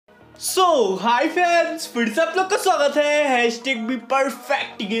सो hi friends, फिर से आप लोग का स्वागत है हैशटैग बी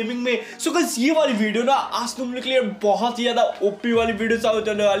परफेक्ट गेमिंग में। सो गाइस ये वाली वीडियो ना आज तुम लोग के लिए बहुत ही ज्यादा ओपी वाली वीडियो साबित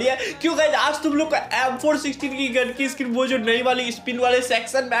होने वाली है। क्यों गाइस आज तुम लोग को M416 की गन की स्किन वो जो नई वाली स्पिन वाले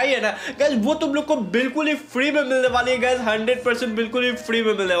सेक्शन में आई है ना गाइस, वो तुम लोग को बिल्कुल ही फ्री में मिलने वाली है गाइस, 100% बिल्कुल ही फ्री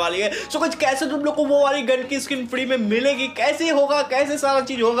में मिलने वाली है। सो गाइस कैसे तुम लोग को वो वाली गन की स्किन फ्री में मिलेगी, कैसे होगा, कैसे सारा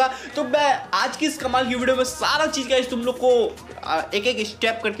चीज होगा, तो मैं आज की इस कमाल की वीडियो में सारा चीज गाइस तुम लोग को एक एक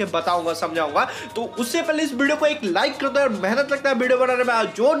स्टेप करके बताऊंगा, समझाऊंगा। तो उससे पहले इस वीडियो को एक लाइक कर दो और मेहनत लगता है वीडियो बनाने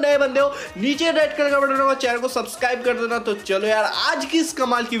में। जो नए बंदे हो नीचे रेड कलर का बटन होगा, चैनल को सब्सक्राइब कर देना। तो चलो यार आज की इस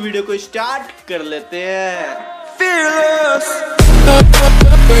कमाल की वीडियो को स्टार्ट कर लेते हैं।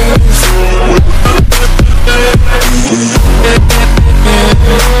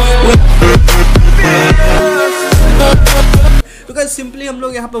 तो गाइस सिंपली हम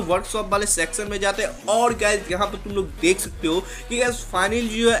लोग यहाँ पे वर्कशॉप वाले सेक्शन में जाते हैं और गाइस यहाँ पे तुम लोग देख सकते हो कि गाइस फाइनली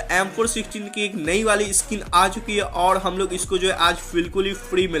जो है M416 की एक नई वाली स्किन आ चुकी है और हम लोग इसको जो है आज बिल्कुल ही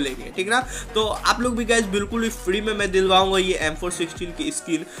फ्री में लेंगे, ठीक ना। तो आप लोग भी गाइस बिल्कुल ही फ्री में मैं दिलवाऊंगा ये M416 की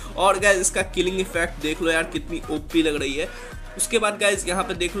स्किन। और गाइस इसका किलिंग इफेक्ट देख लो यार कितनी ओपी लग रही है। उसके बाद गाइस यहाँ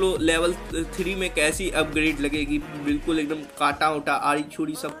पे देख लो लेवल 3 में कैसी अपग्रेड लगेगी, बिल्कुल एकदम काटा उटा आड़ी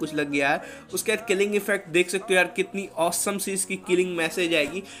छुरी सब कुछ लग गया है। उसके बाद किलिंग इफेक्ट देख सकते हो यार कितनी ऑसम सी इसकी किलिंग मैसेज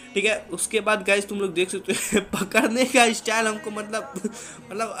आएगी, ठीक है। उसके बाद गाइस तुम लोग देख सकते हो पकड़ने का स्टाइल हमको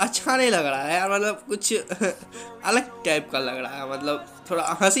मतलब अच्छा नहीं लग रहा है यार, मतलब कुछ अलग टाइप का लग रहा है, मतलब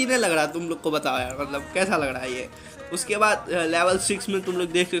थोड़ा हंसी नहीं लग रहा है। तुम लोग को बताओ यार मतलब कैसा लग रहा है ये। उसके बाद लेवल 6 में तुम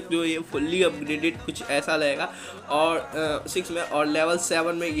लोग देख सकते हो ये फुल्ली अपग्रेडेड कुछ ऐसा लगेगा और 6 में। और लेवल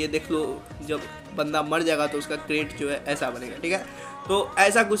 7 में ये देख लो जब बंदा मर जाएगा तो उसका क्रेट जो है ऐसा बनेगा, ठीक है। तो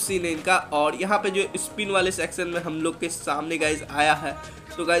ऐसा कुछ सीन है इनका। और यहाँ पे जो स्पिन वाले सेक्शन में हम लोग के सामने गाइस आया है,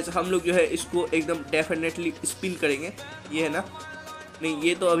 तो गाइस हम लोग जो है इसको एकदम डेफिनेटली स्पिन करेंगे। ये है ना, नहीं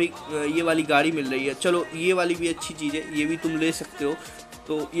ये तो अभी ये वाली गाड़ी मिल रही है, चलो ये वाली भी अच्छी चीज़ है, ये भी तुम ले सकते हो।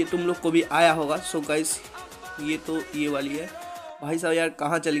 तो ये तुम लोग को भी आया होगा। सो गाइस ये तो ये वाली है। भाई साहब यार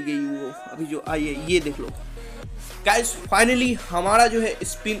कहाँ चली गई वो अभी जो आई है, ये देख लो गाइस फाइनली हमारा जो है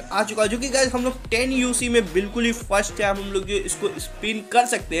स्पिन आ चुका है, जो कि गाइस हम लोग 10 यूसी में बिल्कुल ही फर्स्ट टाइम हम लोग जो इसको स्पिन कर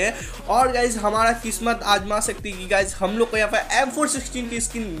सकते हैं। और गाइस हमारा किस्मत आजमा सकती है कि गाइस हम लोग को यहाँ पर M416 की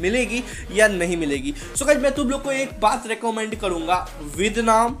स्किन मिलेगी या नहीं मिलेगी। सो गाइस मैं तुम लोग को एक बात रेकमेंड करूंगा,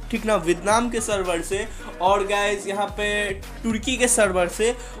 वियतनाम, ठीक ना, वियतनाम के सर्वर से, और गाइस यहाँ पे तुर्की के सर्वर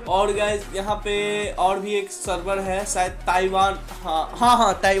से, और गाइस यहाँ पे और भी एक सर्वर है शायद ताइवान,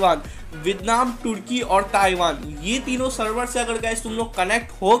 हाँ ताइवान, वियतनाम, तुर्की और ताइवान, ये तीनों सर्वर से अगर गाइस तुम लोग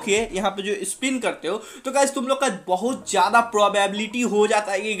कनेक्ट होके यहाँ पे जो स्पिन करते हो तो गाइस तुम लोग का बहुत ज़्यादा प्रोबेबिलिटी हो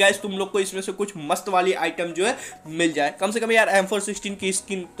जाता है कि गाइस तुम लोग को इसमें से कुछ मस्त वाली आइटम जो है मिल जाए। कम से कम यार M416 की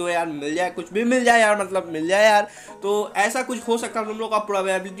स्किन तो यार मिल जाए, कुछ भी मिल जाए यार, मतलब मिल जाए यार। तो ऐसा कुछ हो सकता है, तुम लोग का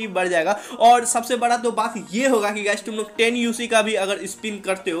प्रोबेबिलिटी बढ़ जाएगा। और सबसे बड़ा तो बात ये होगा कि गाइस तुम लोग 10 यूसी का भी अगर स्पिन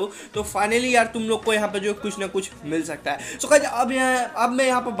करते हो तो फाइनली यार तुम लोग को यहाँ पे जो कुछ ना कुछ मिल सकता है। सो गाइस अब मैं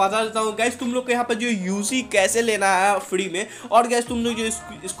यहाँ पर बता देता हूँ गाइस तुम लोग को यहाँ पर जो यूसी कैसे लेना है फ्री में, और गाइस तुम लोग जो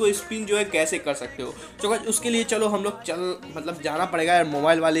इसको स्पिन जो है कैसे कर सकते हो। सो गाइस उसके लिए चलो हम लोग मतलब जाना पड़ेगा यार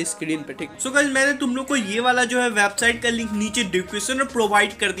मोबाइल वाले स्क्रीन पे, ठीक। सो गाइस मैंने तुम लोग को ये वाला जो है वेबसाइट का लिंक नीचे डिस्क्रिप्शन में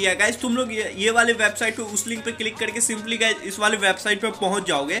प्रोवाइड कर दिया। गाइस तुम लोग ये वाले वेबसाइट पे उस लिंक पे क्लिक करके सिंपली गाइस इस वाले वेबसाइट पे पहुंच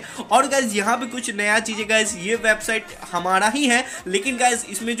जाओगे। और गाइस यहाँ पे कुछ नया चीजें, गाइस ये वेबसाइट हमारा ही है लेकिन गाइस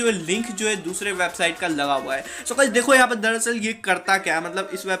इसमें जो है लिंक जो है दूसरे वेबसाइट का लगा हुआ है। सो गाइस देखो यहाँ पे दरअसल ये करता क्या है, मतलब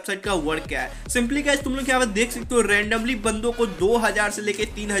इस वेबसाइट का वर्क क्या है। सिंपली गाइस तुम लोग यहाँ पे देख सकते हो रैंडमली बंदों को 2000 से लेके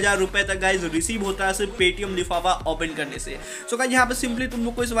 3000 रुपए तक गाइस रिसीव होता है सिर्फ पेटीएम लिफाफा ओपन करने से। सो गाइस यहाँ पे सिंपली तुम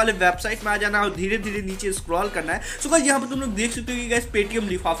लोग को इस वाले वेबसाइट में आ जाना है और धीरे धीरे नीचे स्क्रॉल करना है। सो गाइस यहाँ पे तुम लोग देख सकते हो कि गाइस पेटीएम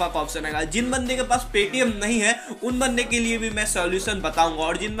लिफाफा का ऑप्शन है। जिन बंदे के पास पेटीएम नहीं है उन बंदे के लिए भी मैं सॉल्यूशन बताऊंगा,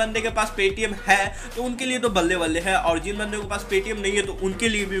 और जिन बंदे के पास पेटीएम है तो उनके लिए तो बल्ले बल्ले है, और जिन बंदे के पास पेटीएम नहीं है तो उनके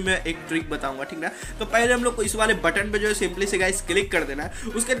लिए भी मैं एक ट्रिक बताऊंगा, ठीक ना। तो पहले हम लोग को इस वाले बटन पे जो है सिंपली से गाइस क्लिक कर देना है।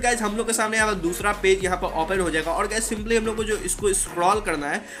 उसके बाद गाइस हम लोग के सामने यहाँ पर दूसरा पेज यहाँ पर ओपन हो जाएगा और गाइस सिंपली हम लोग को जो इसको स्क्रॉल करना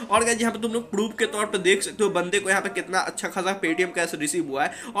है। और गाइस यहाँ पे तुम लोग प्रूफ के तौर पे देख सकते हो बंदे को यहाँ पे कितना अच्छा खासा पेटीएम कैश रिसीव हुआ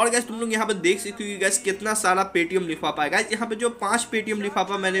है। और गाइस तुम लोग यहाँ पे देख सकते हो कि गाइस कितना सारा पेटीएम लिफाफा है। गाइस यहाँ पे जो 5 पेटीएम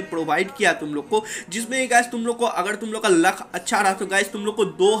लिफाफा मैंने प्रोवाइड किया तुम लोग को, जिसमें गाइस तुम लोग को अगर तुम लोग का लक अच्छा रहा तो गाइस तुम लोग को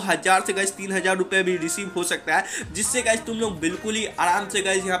 2000 से गाइस 3000 रुपए भी रिसीव हो सकता है, जिससे गाइस तुम लोग बिल्कुल ही आराम से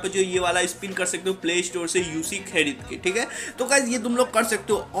गाइस यहाँ पे जो ये वाला स्पिन कर सकते हो प्ले स्टोर से यूसी खरीद के, ठीक है। तो गाइस ये तुम लोग कर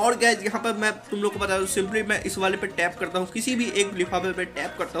सकते हो। और गाइज यहाँ पर मैं तुम लोग को बता दूं, सिंपली मैं इस वाले पे टैप करता हूँ, किसी भी एक लिफाफे पे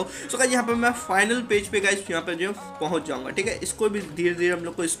टैप करता हूँ। सो गाइज यहाँ पर मैं फाइनल पेज पे गाइज यहाँ पर जो पहुँच जाऊँगा, ठीक है। इसको भी धीरे धीरे हम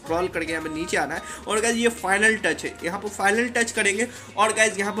लोग को स्क्रॉल करके यहाँ पे नीचे आना है और गाइज ये फाइनल टच है, यहाँ पर फाइनल टच करेंगे और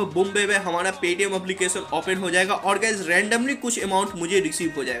गाइज यहाँ पर बूम बेबे हमारा पेटीएम एप्लीकेशन ओपन हो जाएगा और गाइज रैंडमली कुछ अमाउंट मुझे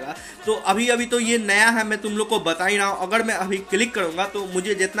रिसीव हो जाएगा। तो अभी तो ये नया है, मैं तुम लोग को बता ही रहा हूँ। अगर मैं अभी क्लिक करूंगा तो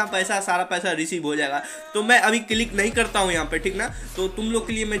मुझे जितना पैसा सारा पैसा रिसीव हो जाएगा, तो मैं अभी क्लिक नहीं करता हूँ यहाँ पे, ठीक ना। तो तुम लोग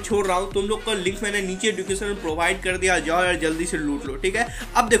के लिए मैं छोड़ रहा हूँ, तुम लोग का लिंक मैंने नीचे डिस्क्रिप्शन में प्रोवाइड कर दिया, जाओ यार जल्दी से लूट लो, ठीक है।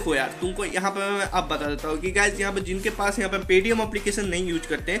 अब देखो यार तुमको यहाँ पे मैं अब बता देता हूँ कि गाइज यहाँ पे जिनके पास यहाँ पे पेटीएम एप्लीकेशन नहीं यूज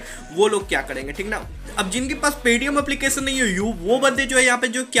करते हैं वो लोग क्या करेंगे, ठीक ना। अब जिनके पास पेटीएम एप्लीकेशन नहीं है वो बंदे जो है यहाँ पे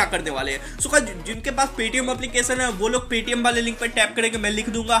जो क्या करने वाले हैं, सो जिनके पास पेटीएम एप्लीकेशन है वो लोग पेटीएम वाले लिंक पर टैप करेंगे। मैं लिख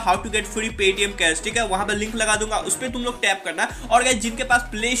दूंगा how to get free Paytm cash, ठीक है, वहां पर लिंक लगा दूंगा, उस पर तुम लोग टैप करना। और गाइस जिनके पास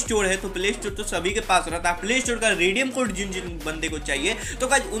प्ले स्टोर है, तो प्ले स्टोर तो सभी के पास रहता है, प्ले स्टोर का रिडीम कोड जिन जिन बंदे को चाहिए तो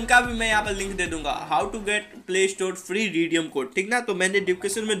गाइस उनका भी मैं यहाँ पर लिंक दे दूंगा, how to get play store free redeem code, ठीक ना। तो मैंने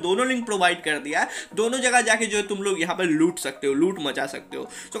डिस्क्रिप्शन में दोनों लिंक प्रोवाइड कर दिया है, दोनों जगह जाके जो है तुम लोग यहाँ पर लूट सकते हो, लूट मचा सकते हो।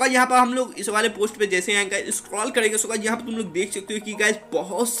 सो गाइस यहाँ पर हम लोग इस वाले पोस्ट पे जैसे आएंगे स्क्रॉल करेंगे, सो गाइस यहाँ पर तुम लोग देख सकते हो कि गाइस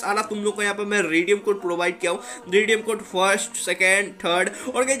बहुत सारा तुम लोग को यहाँ पर मैं रिडीम कोड प्रोवाइड किया हूँ, redeem code first second third.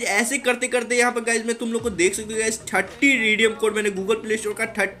 और गाइस ऐसे करते करते यहाँ पर गाइस मैं तुम लोग को देख सकते हो गाइस 30 रिडीम कोड मैंने गूगल प्ले स्टोर का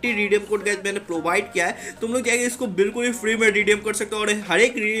 30 रिडीम कोड गाइस मैंने प्रोवाइड किया है। तुम लोग जाके इसको बिल्कुल ही फ्री में रिडीम कर सकते हो और हर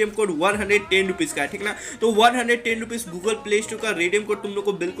एक रिडीम कोड 110 रुपीज़ का है, ठीक ना। तो 110 रुपीज़ गूगल प्ले स्टोर का रिडीम कोड तुम लोग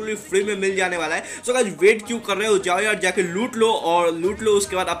को बिल्कुल ही फ्री में मिल जाने वाला है। सो गाइस वेट क्यों कर रहे हो, जाओ यार जाके लूट लो और लूट लो,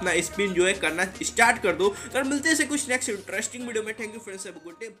 उसके बाद अपना स्पिन जो है करना स्टार्ट कर दो। तो मिलते हैं कुछ नेक्स्ट इंटरेस्टिंग वीडियो में। Thank you friends, have a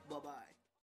good day, bye bye.